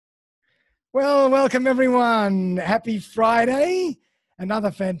Well, welcome everyone. Happy Friday.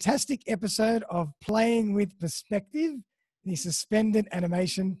 Another fantastic episode of Playing with Perspective, the Suspended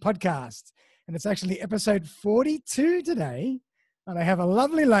Animation Podcast. And it's actually episode 42 today. And I have a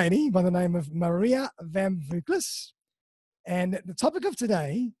lovely lady by the name of Maria Vamvouklis. And the topic of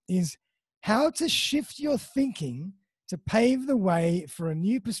today is how to shift your thinking to pave the way for a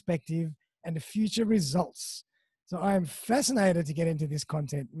new perspective and future results. So I am fascinated to get into this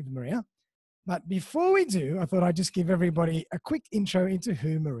content with Maria. But before we do, I thought I'd just give everybody a quick intro into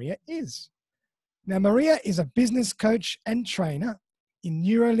who Maria is. Now, Maria is a business coach and trainer in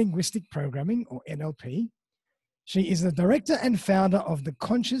neuro-linguistic programming, or NLP. She is the director and founder of The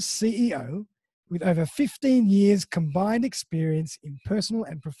Conscious CEO, with over 15 years combined experience in personal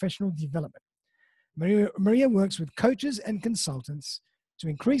and professional development. Maria works with coaches and consultants to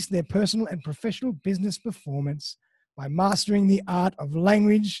increase their personal and professional business performance by mastering the art of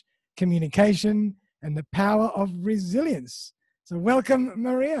language, communication, and the power of resilience. So welcome,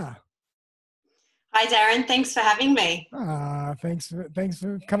 Maria. Hi, Darren. Thanks for having me. Thanks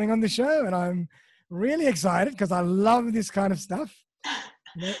for coming on the show. And I'm really excited because I love this kind of stuff.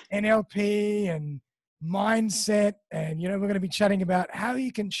 NLP and mindset. And, we're going to be chatting about how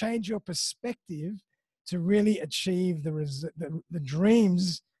you can change your perspective to really achieve the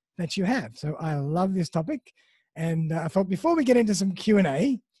dreams that you have. So I love this topic. And I thought before we get into some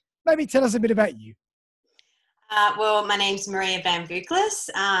Q&A, maybe tell us a bit about you. Well, my name's Maria Vamvouklis,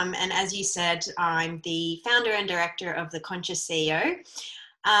 and as you said, I'm the founder and director of The Conscious CEO.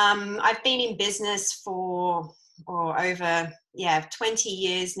 I've been in business for over 20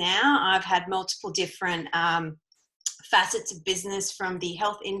 years now. I've had multiple different facets of business, from the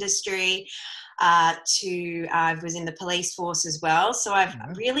health industry to I was in the police force as well. So I've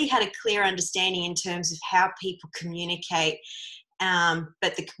really had a clear understanding in terms of how people communicate.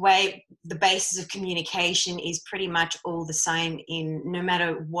 But the basis of communication is pretty much all the same in no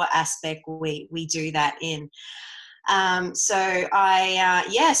matter what aspect we do that in. So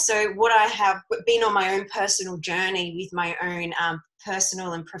what I have been on my own personal journey with my own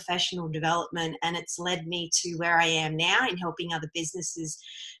personal and professional development, and it's led me to where I am now in helping other businesses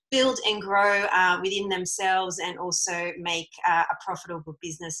build and grow within themselves and also make a profitable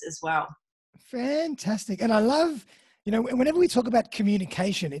business as well. Fantastic. And I love, whenever we talk about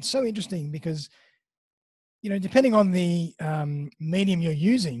communication, it's so interesting because, depending on the medium you're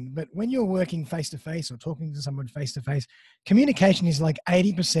using, but when you're working face-to-face or talking to someone face-to-face, communication is like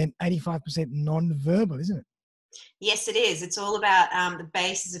 80%, 85% non-verbal, isn't it? Yes, it is. It's all about the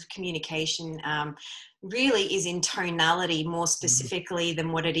basis of communication really is in tonality more specifically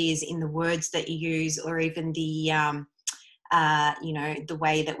than what it is in the words that you use, or even the the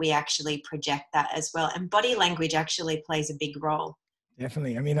way that we actually project that as well. And body language actually plays a big role.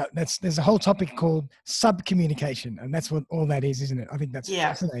 Definitely. I mean, there's a whole topic called sub-communication, and that's what all that is, isn't it? I think that's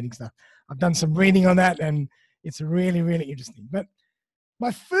fascinating stuff. I've done some reading on that, and it's really, really interesting. But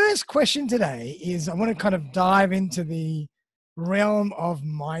my first question today is I want to kind of dive into the realm of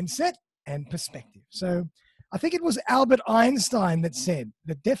mindset and perspective. So I think it was Albert Einstein that said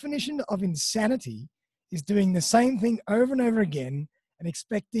the definition of insanity is doing the same thing over and over again and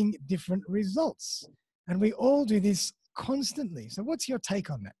expecting different results. And we all do this constantly. So what's your take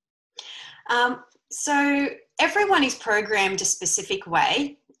on that? So everyone is programmed a specific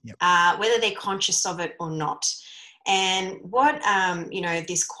way, whether they're conscious of it or not. And what,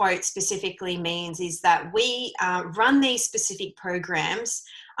 this quote specifically means is that we run these specific programs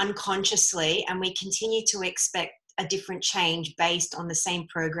unconsciously, and we continue to expect a different change based on the same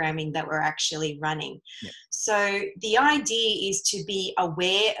programming that we're actually running. Yep. So the idea is to be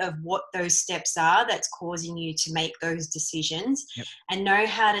aware of what those steps are that's causing you to make those decisions, and know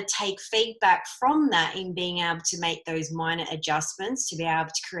how to take feedback from that in being able to make those minor adjustments to be able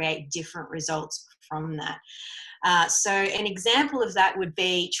to create different results from that. So an example of that would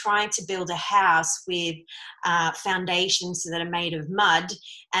be trying to build a house with foundations that are made of mud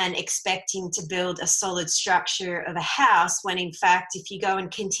and expecting to build a solid structure of a house, when in fact, if you go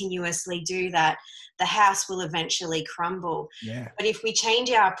and continuously do that, the house will eventually crumble. Yeah. But if we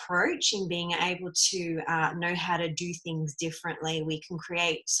change our approach in being able to know how to do things differently, we can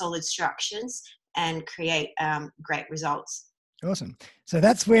create solid structures and create great results. Awesome. So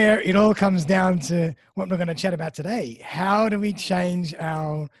that's where it all comes down to what we're going to chat about today. How do we change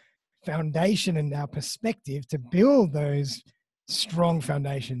our foundation and our perspective to build those strong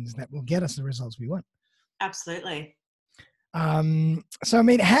foundations that will get us the results we want? Absolutely. So, I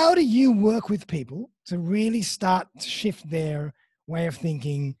mean, how do you work with people to really start to shift their way of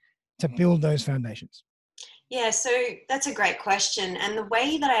thinking to build those foundations? Yeah, so that's a great question. And the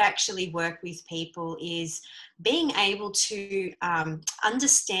way that I actually work with people is being able to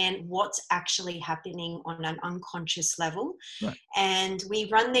understand what's actually happening on an unconscious level. Right. And we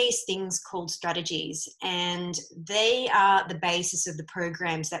run these things called strategies, and they are the basis of the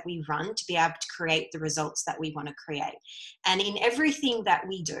programs that we run to be able to create the results that we want to create. And in everything that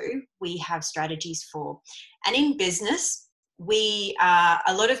we do, we have strategies for. And in business,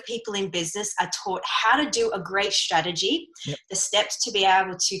 a lot of people in business are taught how to do a great strategy, Yep. the steps to be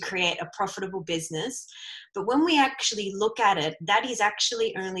able to create a profitable business. But when we actually look at it, that is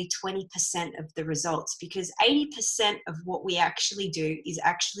actually only 20% of the results, because 80% of what we actually do is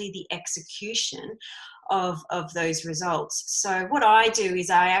actually the execution of those results. So what I do is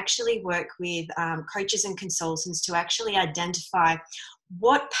I actually work with coaches and consultants to actually identify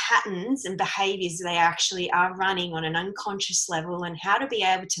what patterns and behaviors they actually are running on an unconscious level, and how to be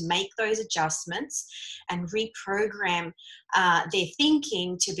able to make those adjustments and reprogram their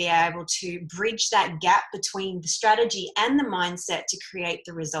thinking to be able to bridge that gap between the strategy and the mindset to create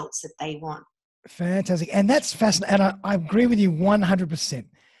the results that they want. Fantastic. And that's fascinating. And I agree with you 100%.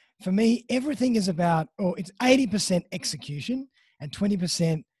 For me, everything is about, or it's 80% execution and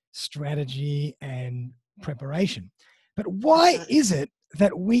 20% strategy and preparation. But why Absolutely. is it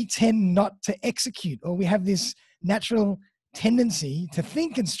that we tend not to execute, or we have this natural tendency to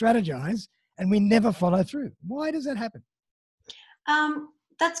think and strategize and we never follow through? Why does that happen?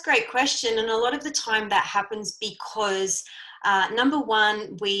 That's a great question. And a lot of the time that happens because number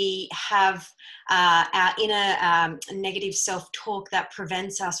one, we have our inner negative self-talk that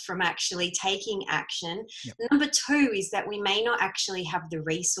prevents us from actually taking action. Yep. Number two is that we may not actually have the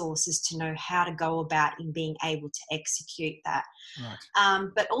resources to know how to go about in being able to execute that.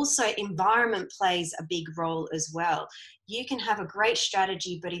 Right. But also environment plays a big role as well. You can have a great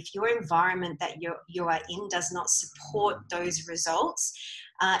strategy, but if your environment that you are in does not support those results,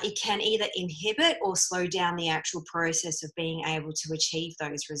 it can either inhibit or slow down the actual process of being able to achieve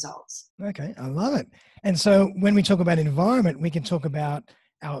those results. Okay, I love it. And so when we talk about environment, we can talk about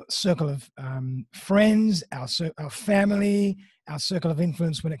our circle of friends, our family, our circle of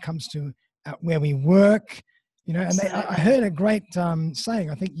influence when it comes to where we work. You know, and I Absolutely. heard a great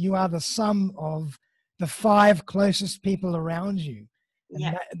saying. I think you are the sum of the 5 closest people around you, and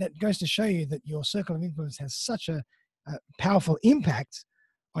Yeah, that goes to show you that your circle of influence has such a powerful impact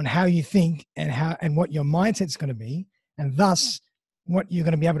on how you think and what your mindset's going to be, and thus what you're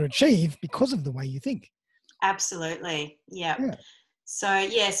going to be able to achieve because of the way you think. absolutely. Yeah.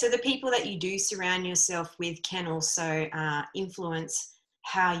 Yeah. So the people that you do surround yourself with can also influence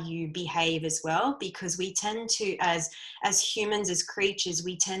how you behave as well, because we tend to, as humans, as creatures,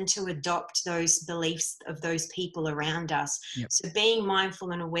 we tend to adopt those beliefs of those people around us. Yep. So being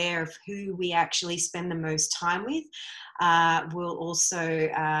mindful and aware of who we actually spend the most time with will also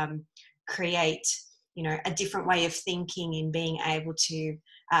create, a different way of thinking in being able to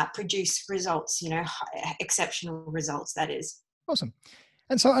produce results, exceptional results, that is. Awesome.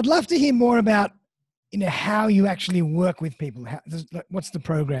 And so I'd love to hear more about, how you actually work with people. What's the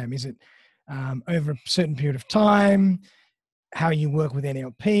program? Is it over a certain period of time? How you work with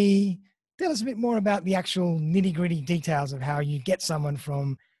NLP? Tell us a bit more about the actual nitty-gritty details of how you get someone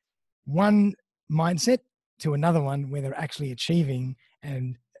from one mindset to another one where they're actually achieving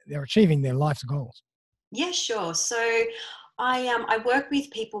their life's goals. Yeah, sure. So I work with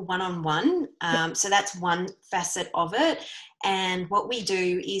people one on one. So that's one facet of it. And what we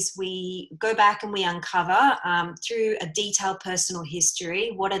do is we go back and we uncover through a detailed personal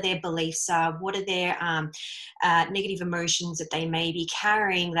history what are their beliefs are, what are their negative emotions that they may be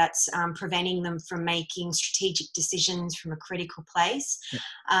carrying that's preventing them from making strategic decisions from a critical place. Yep.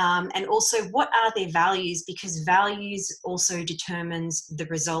 And also what are their values, because values also determines the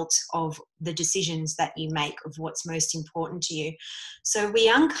result of the decisions that you make of what's most important to you. So we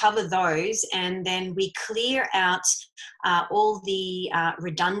uncover those, and then we clear out all the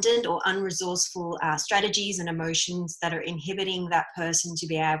redundant or unresourceful strategies and emotions that are inhibiting that person to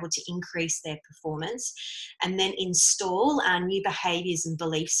be able to increase their performance, and then install new behaviors and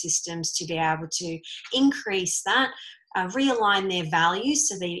belief systems to be able to increase that, realign their values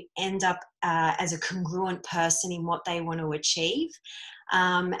so they end up as a congruent person in what they want to achieve.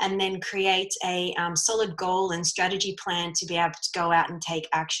 And then create a solid goal and strategy plan to be able to go out and take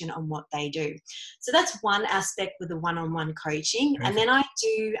action on what they do. So that's one aspect with the one-on-one coaching. Perfect. And then I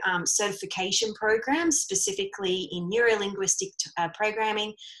do certification programs specifically in neuro-linguistic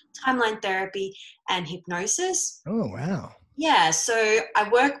programming, timeline therapy, and hypnosis. Oh, wow. Yeah, so I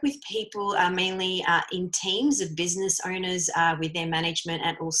work with people mainly in teams of business owners with their management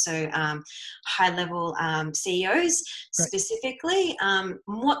and also high-level CEOs Great. specifically.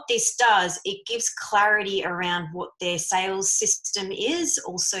 What this does, it gives clarity around what their sales system is,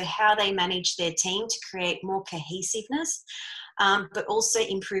 also how they manage their team to create more cohesiveness, but also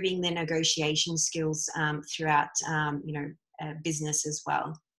improving their negotiation skills throughout, business as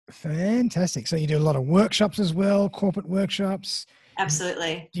well. Fantastic. So you do a lot of workshops as well, corporate workshops.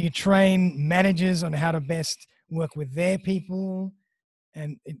 Absolutely. Do you train managers on how to best work with their people?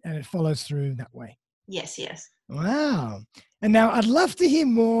 And it follows through that way. Yes, yes. Wow. And now I'd love to hear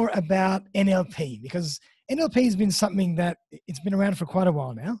more about NLP, because NLP has been something that it's been around for quite a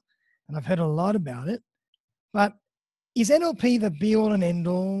while now, and I've heard a lot about it. But is NLP the be all and end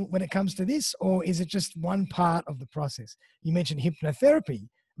all when it comes to this, or is it just one part of the process? You mentioned hypnotherapy.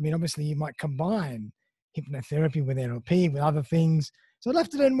 I mean, obviously you might combine hypnotherapy with NLP, with other things. So I'd love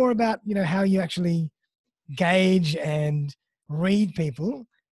to learn more about, how you actually gauge and read people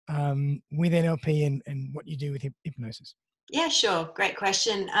with NLP and what you do with hypnosis. Yeah, sure. Great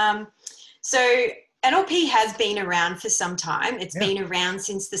question. So NLP has been around for some time. It's Yeah. been around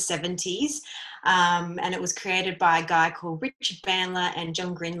since the 70s, and it was created by a guy called Richard Bandler and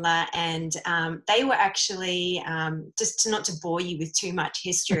John Grindler, and they were actually, not to bore you with too much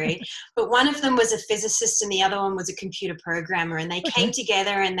history, but one of them was a physicist and the other one was a computer programmer, and they came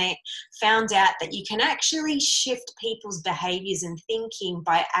together and they found out that you can actually shift people's behaviors and thinking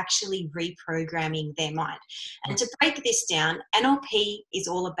by actually reprogramming their mind. And to break this down, NLP is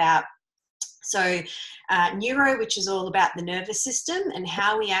all about neuro, which is all about the nervous system and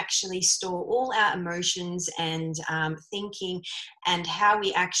how we actually store all our emotions and thinking, and how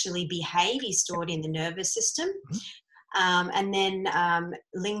we actually behave is stored in the nervous system. And then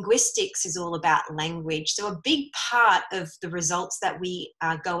linguistics is all about language. So a big part of the results that we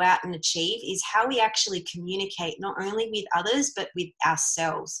go out and achieve is how we actually communicate, not only with others, but with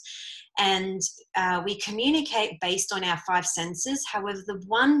ourselves. And we communicate based on our five senses. However, the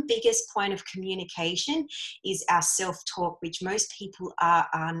one biggest point of communication is our self-talk, which most people are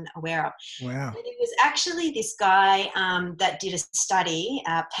unaware of. Wow. And it was actually this guy that did a study,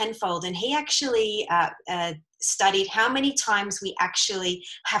 Penfold, and he actually studied how many times we actually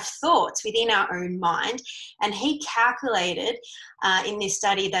have thoughts within our own mind. And he calculated in this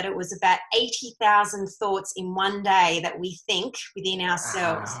study that it was about 80,000 thoughts in one day that we think within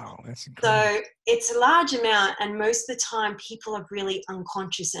ourselves. Wow, that's incredible. So it's a large amount, and most of the time people are really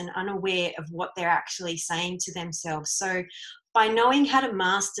unconscious and unaware of what they're actually saying to themselves. So by knowing how to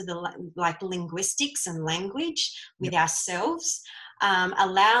master the linguistics and language with ourselves,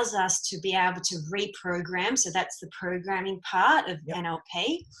 allows us to be able to reprogram. So that's the programming part of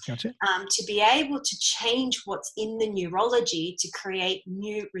NLP. Gotcha. To be able to change what's in the neurology to create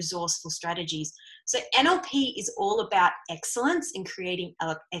new resourceful strategies. So NLP is all about excellence and creating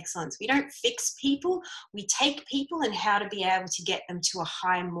excellence. We don't fix people. We take people and how to be able to get them to a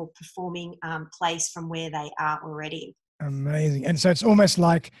higher, more performing place from where they are already. Amazing. And so it's almost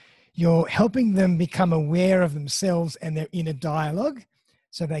like you're helping them become aware of themselves and their inner dialogue,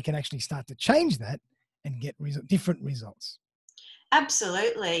 so they can actually start to change that and get different results.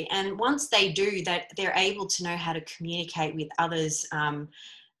 Absolutely. And once they do that, they're able to know how to communicate with others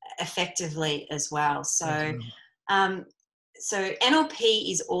effectively as well. So, so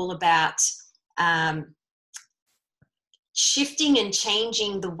NLP is all about shifting and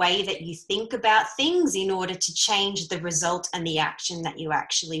changing the way that you think about things in order to change the result and the action that you're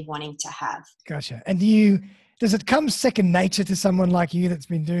actually wanting to have. Gotcha. And does it come second nature to someone like you that's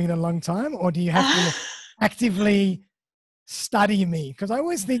been doing it a long time, or do you have to actively study me? Because I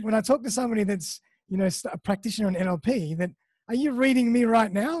always think when I talk to somebody that's, a practitioner in NLP, that are you reading me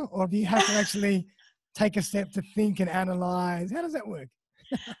right now, or do you have to actually take a step to think and analyze? How does that work?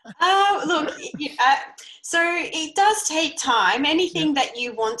 Look, so it does take time. Anything that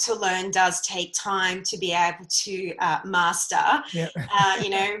you want to learn does take time to be able to master.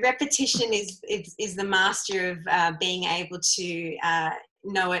 Repetition is the master of being able to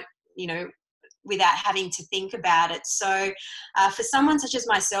know it, without having to think about it. So for someone such as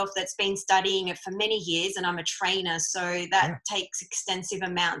myself that's been studying it for many years, and I'm a trainer, so that takes extensive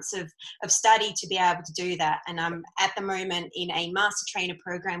amounts of study to be able to do that. And I'm at the moment in a master trainer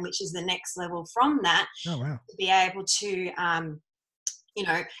program, which is the next level from that, to be able to,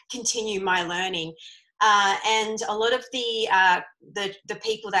 continue my learning. And a lot of the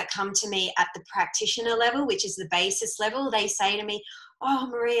people that come to me at the practitioner level, which is the basis level, they say to me, "Oh,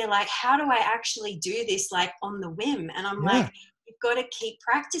 Maria, how do I actually do this on the whim?" And I'm like, you've got to keep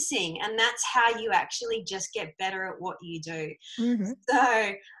practicing, and that's how you actually just get better at what you do. Okay.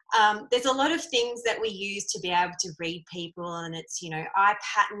 So there's a lot of things that we use to be able to read people, and it's, eye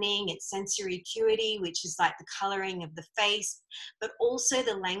patterning, it's sensory acuity, which is like the coloring of the face, but also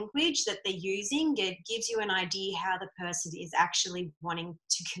the language that they're using. It gives you an idea how the person is actually wanting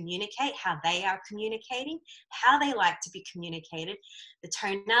to communicate, how they are communicating, how they like to be communicated, the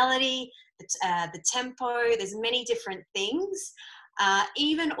tonality, the tempo. There's many different things.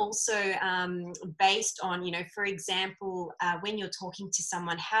 Even also based on, for example, when you're talking to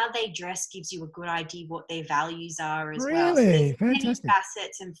someone, how they dress gives you a good idea what their values are as well. So Really? there's many Fantastic.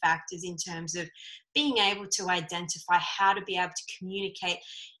 facets and factors in terms of being able to identify how to be able to communicate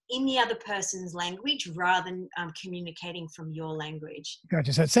in the other person's language rather than communicating from your language.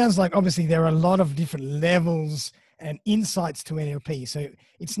 Gotcha. So it sounds like obviously there are a lot of different levels and insights to NLP. So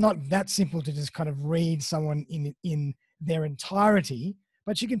it's not that simple to just kind of read someone in their entirety,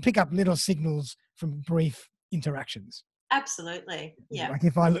 but you can pick up little signals from brief interactions. Absolutely. Yeah. Like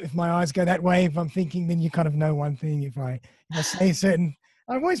if my eyes go that way, if I'm thinking, then you kind of know one thing. If I say certain,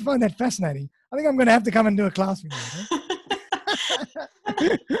 I always find that fascinating. I think I'm going to have to come and do a class with you.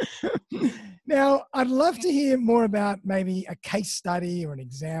 Okay? Now, I'd love to hear more about maybe a case study or an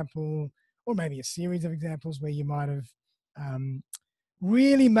example, or maybe a series of examples where you might have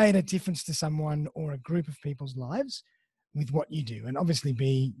really made a difference to someone or a group of people's lives with what you do. And obviously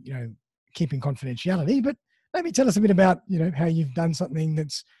be, keeping confidentiality, but maybe tell us a bit about, how you've done something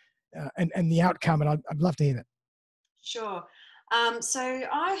that's, and the outcome. And I'd love to hear that. Sure. So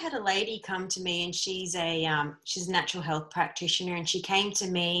I had a lady come to me, and she's a natural health practitioner, and she came to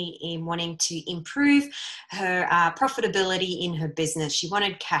me in wanting to improve her profitability in her business. She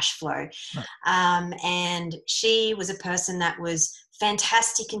wanted cash flow. Right. And she was a person that was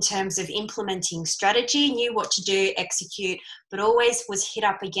fantastic in terms of implementing strategy, knew what to do, execute, but always was hit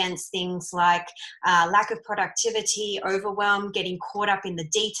up against things like lack of productivity, overwhelm, getting caught up in the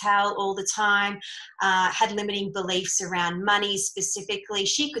detail all the time, had limiting beliefs around money specifically.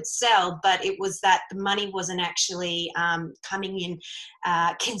 She could sell, but it was that the money wasn't actually coming in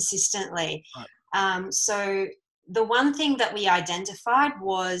consistently. Right. So the one thing that we identified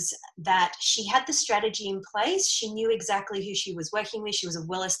was that she had the strategy in place. She knew exactly who she was working with. She was a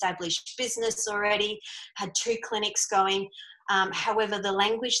well-established business already, had 2 clinics going. However, the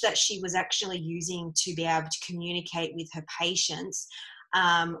language that she was actually using to be able to communicate with her patients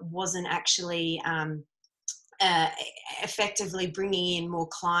wasn't actually effectively bringing in more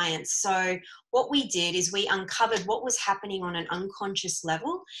clients. So what we did is we uncovered what was happening on an unconscious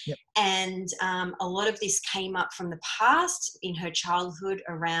level. Yep. And a lot of this came up from the past in her childhood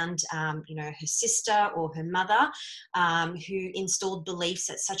around, her sister or her mother who installed beliefs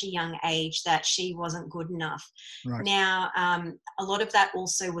at such a young age that she wasn't good enough. Right. Now, a lot of that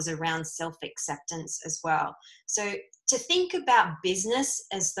also was around self-acceptance as well. So to think about business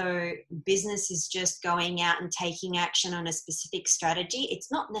as though business is just going out and taking action on a specific strategy, it's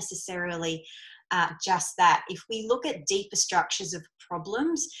not necessarily just that. If we look at deeper structures of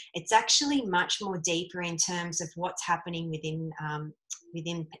problems, it's actually much more deeper in terms of what's happening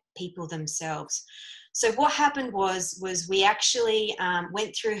within people themselves. So what happened was we actually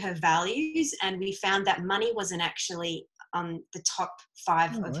went through her values, and we found that money wasn't actually on the top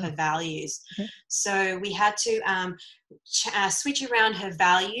 5 of her values. Okay. So we had to switch around her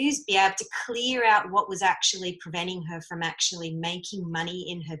values, be able to clear out what was actually preventing her from actually making money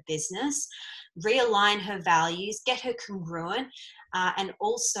in her business, realign her values, get her congruent, and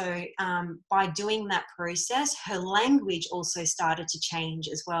also by doing that process, her language also started to change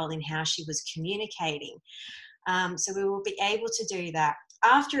as well in how she was communicating. So we will be able to do that.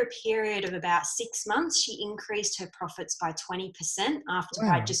 After a period of about 6 months, she increased her profits by 20%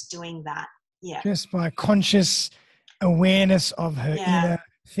 by just doing that. Yeah. Just by conscious awareness of her inner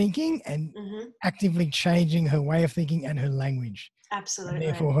thinking and actively changing her way of thinking and her language. Absolutely. And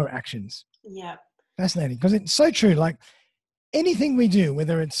therefore her actions. Yeah. Fascinating, because it's so true. Like anything we do,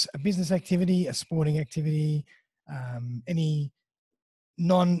 whether it's a business activity, a sporting activity, any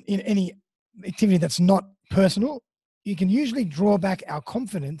activity that's not personal, you can usually draw back our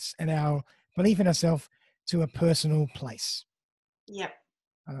confidence and our belief in ourselves to a personal place. Yep.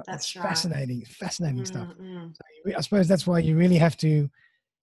 That's right. Fascinating stuff. So I suppose that's why you really have to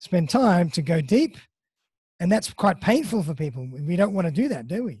spend time to go deep. And that's quite painful for people. We don't want to do that,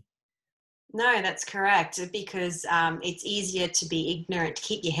 do we? No, that's correct, because it's easier to be ignorant, to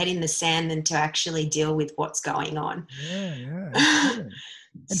keep your head in the sand, than to actually deal with what's going on. Yeah.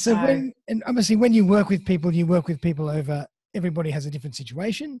 And so obviously when you work with people over, everybody has a different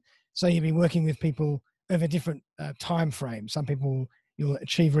situation. So you'll be working with people over different time frames. Some people, you'll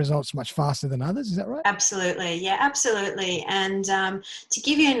achieve results much faster than others. Is that right? Absolutely. Yeah, absolutely. And to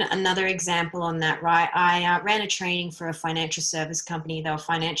give you another example on that, right, I ran a training for a financial service company. They were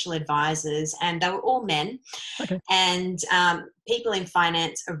financial advisors and they were all men. Okay. And people in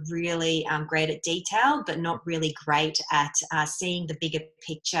finance are really great at detail, but not really great at seeing the bigger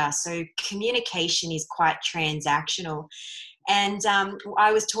picture. So communication is quite transactional. And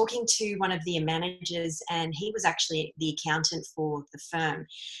I was talking to one of the managers, and he was actually the accountant for the firm.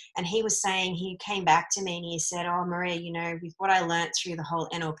 And he was saying, he came back to me and he said, "Oh, Maria, you know, with what I learned through the whole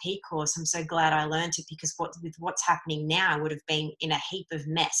NLP course, I'm so glad I learned it, because with what's happening now, I would have been in a heap of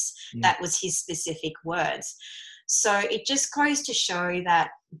mess." Yeah. That was his specific words. So it just goes to show that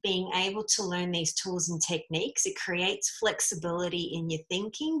being able to learn these tools and techniques, it creates flexibility in your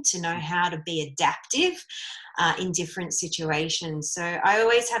thinking to know how to be adaptive in different situations. So I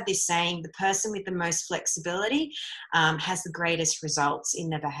always have this saying, the person with the most flexibility has the greatest results in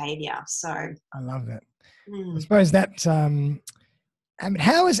their behavior. So I love that. I suppose that,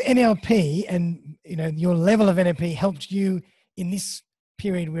 how has NLP and, you know, your level of NLP helped you in this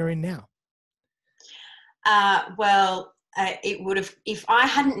period we're in now? It would have, if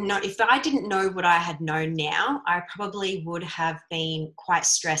I didn't know what I had known now, I probably would have been quite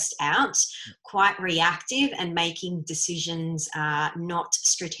stressed out, quite reactive, and making decisions not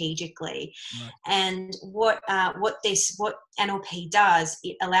strategically. Right. And what NLP does,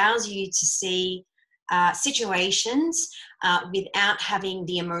 it allows you to see situations without having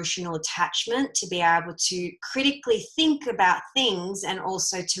the emotional attachment, to be able to critically think about things, and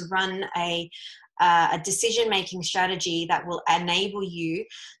also to run a decision-making strategy that will enable you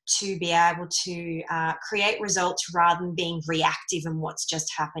to be able to create results rather than being reactive in what's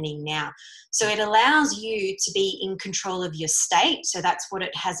just happening now. So it allows you to be in control of your state. So that's what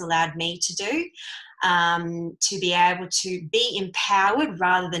it has allowed me to do, to be able to be empowered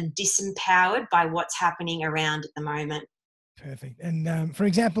rather than disempowered by what's happening around at the moment. Perfect. And for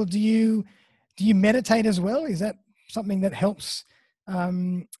example, do you meditate as well? Is that something that helps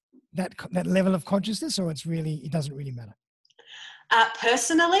that level of consciousness, or it doesn't really matter?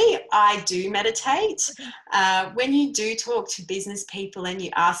 Personally, I do meditate. When you do talk to business people and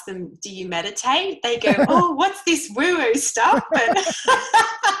you ask them, "Do you meditate?" they go, "Oh, what's this woo-woo stuff?"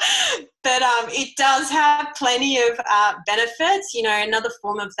 But it does have plenty of benefits. You know, another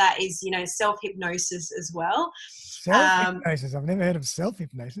form of that is, you know, self-hypnosis as well. Self-hypnosis. I've never heard of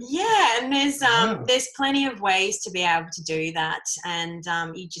self-hypnosis. Yeah, and there's plenty of ways to be able to do that, and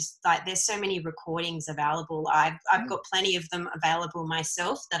you just, like, there's so many recordings available. I've got plenty of them available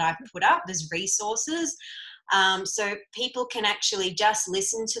myself that I've put up as resources, so people can actually just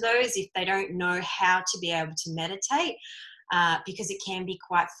listen to those if they don't know how to be able to meditate, because it can be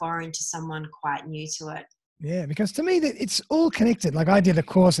quite foreign to someone quite new to it. Yeah, because to me that it's all connected. Like, I did a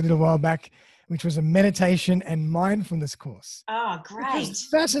course a little while back, which was a meditation and mindfulness course. Oh, great. Which was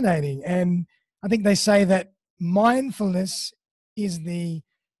fascinating. And I think they say that mindfulness is the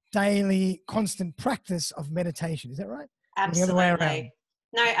daily constant practice of meditation. Is that right? Absolutely. Or the other way around?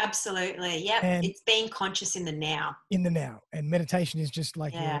 No, absolutely. Yep. And it's being conscious in the now. In the now. And meditation is just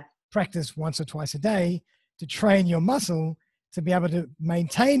like your practice once or twice a day to train your muscle to be able to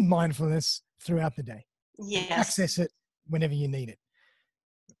maintain mindfulness throughout the day. Yes. Access it whenever you need it.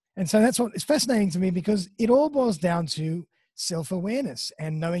 And so that's what is fascinating to me, because it all boils down to self-awareness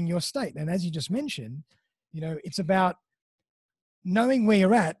and knowing your state. And as you just mentioned, you know, it's about knowing where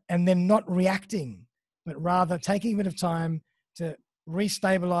you're at and then not reacting, but rather taking a bit of time to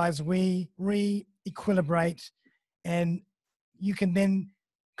restabilize, re-equilibrate, and you can then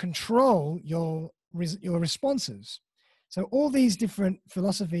control your responses. So all these different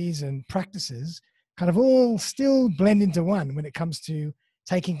philosophies and practices kind of all still blend into one when it comes to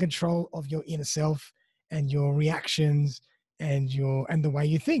taking control of your inner self and your reactions and the way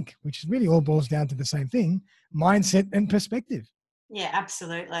you think, which really all boils down to the same thing: mindset and perspective. Yeah,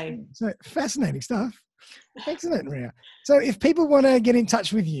 absolutely. So fascinating stuff. Excellent, Maria. So if people want to get in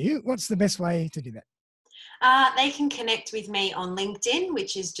touch with you, what's the best way to do that? They can connect with me on LinkedIn,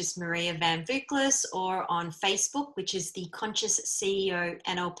 which is just Maria Vamvouklis, or on Facebook, which is the Conscious CEO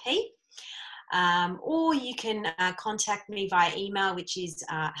NLP. Or you can contact me via email, which is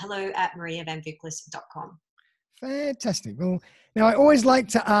hello@mariavamvouklis.com. Fantastic. Well, now I always like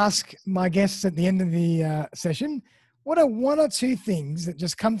to ask my guests at the end of the session, what are one or two things that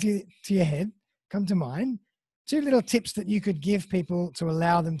just come to your head, come to mind, two little tips that you could give people to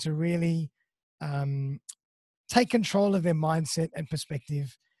allow them to really take control of their mindset and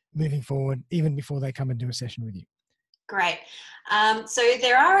perspective moving forward, even before they come and do a session with you? Great. So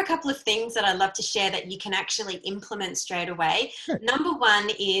there are a couple of things that I'd love to share that you can actually implement straight away. Sure. Number one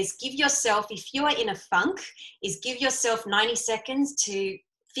is give yourself, if you're in a funk, is give yourself 90 seconds to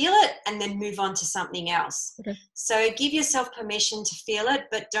feel it and then move on to something else. Okay. So give yourself permission to feel it,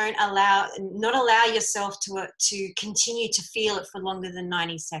 but not allow yourself to continue to feel it for longer than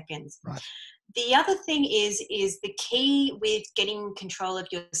 90 seconds. Right. The other thing is the key with getting control of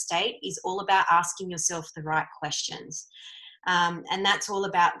your state is all about asking yourself the right questions. And that's all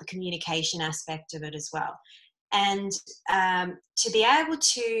about the communication aspect of it as well. And to be able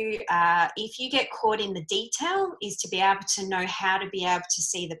to, if you get caught in the detail, is to be able to know how to be able to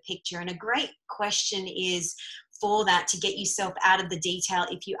see the picture. And a great question is for that, to get yourself out of the detail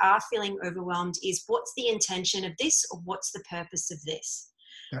if you are feeling overwhelmed, is what's the intention of this, or what's the purpose of this?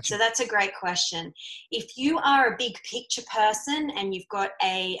 Gotcha. So that's a great question. If you are a big picture person and you've got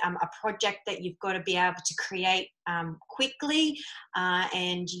a project that you've got to be able to create quickly,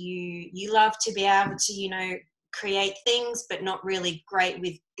 and you love to be able to, create things, but not really great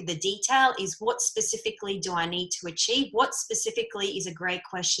with the detail, is what specifically do I need to achieve? What specifically is a great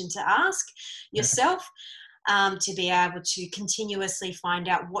question to ask yourself, to be able to continuously find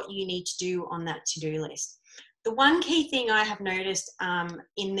out what you need to do on that to-do list. The one key thing I have noticed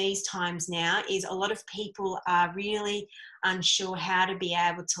in these times now is a lot of people are really unsure how to be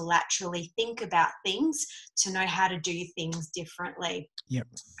able to laterally think about things, to know how to do things differently. Yep.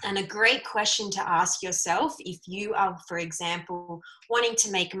 And a great question to ask yourself, if you are, for example, wanting to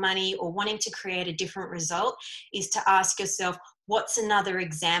make money or wanting to create a different result, is to ask yourself, what's another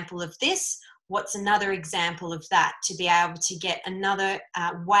example of this? What's another example of that, to be able to get another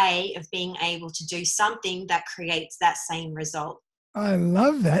way of being able to do something that creates that same result. I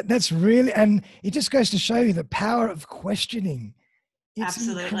love that. That's really, and it just goes to show you the power of questioning. It's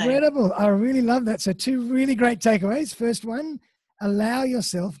Absolutely incredible. I really love that. So 2 really great takeaways. First one,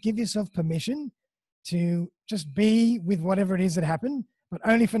 give yourself permission to just be with whatever it is that happened, but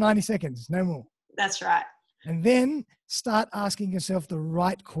only for 90 seconds, no more. That's right. And then start asking yourself the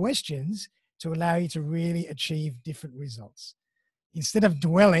right questions to allow you to really achieve different results. Instead of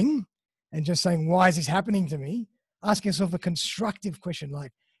dwelling and just saying, why is this happening to me? Ask yourself a constructive question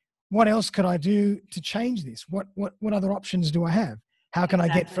like, what else could I do to change this? What other options do I have? How can I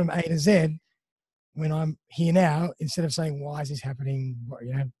get from A to Z when I'm here now, instead of saying, why is this happening?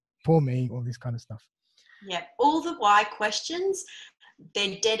 Poor me, all this kind of stuff. Yeah, all the why questions,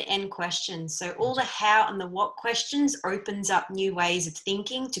 they're dead end questions. So all the how and the what questions opens up new ways of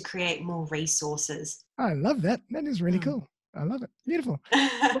thinking to create more resources. I love that. That is really cool. I love it. Beautiful.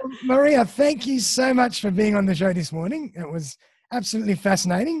 Well, Maria, thank you so much for being on the show this morning. It was absolutely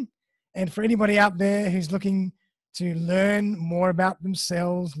fascinating. And for anybody out there who's looking to learn more about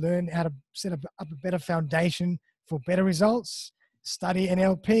themselves, learn how to set up a better foundation for better results, study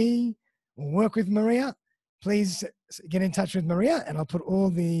NLP, or work with Maria, please get in touch with Maria, and I'll put all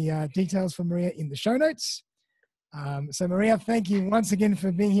the details for Maria in the show notes. So Maria, thank you once again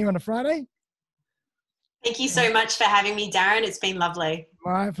for being here on a Friday. Thank you so much for having me, Darren. It's been lovely.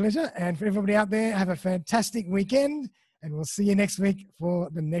 My pleasure. And for everybody out there, have a fantastic weekend, and we'll see you next week for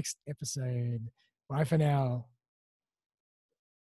the next episode. Bye for now.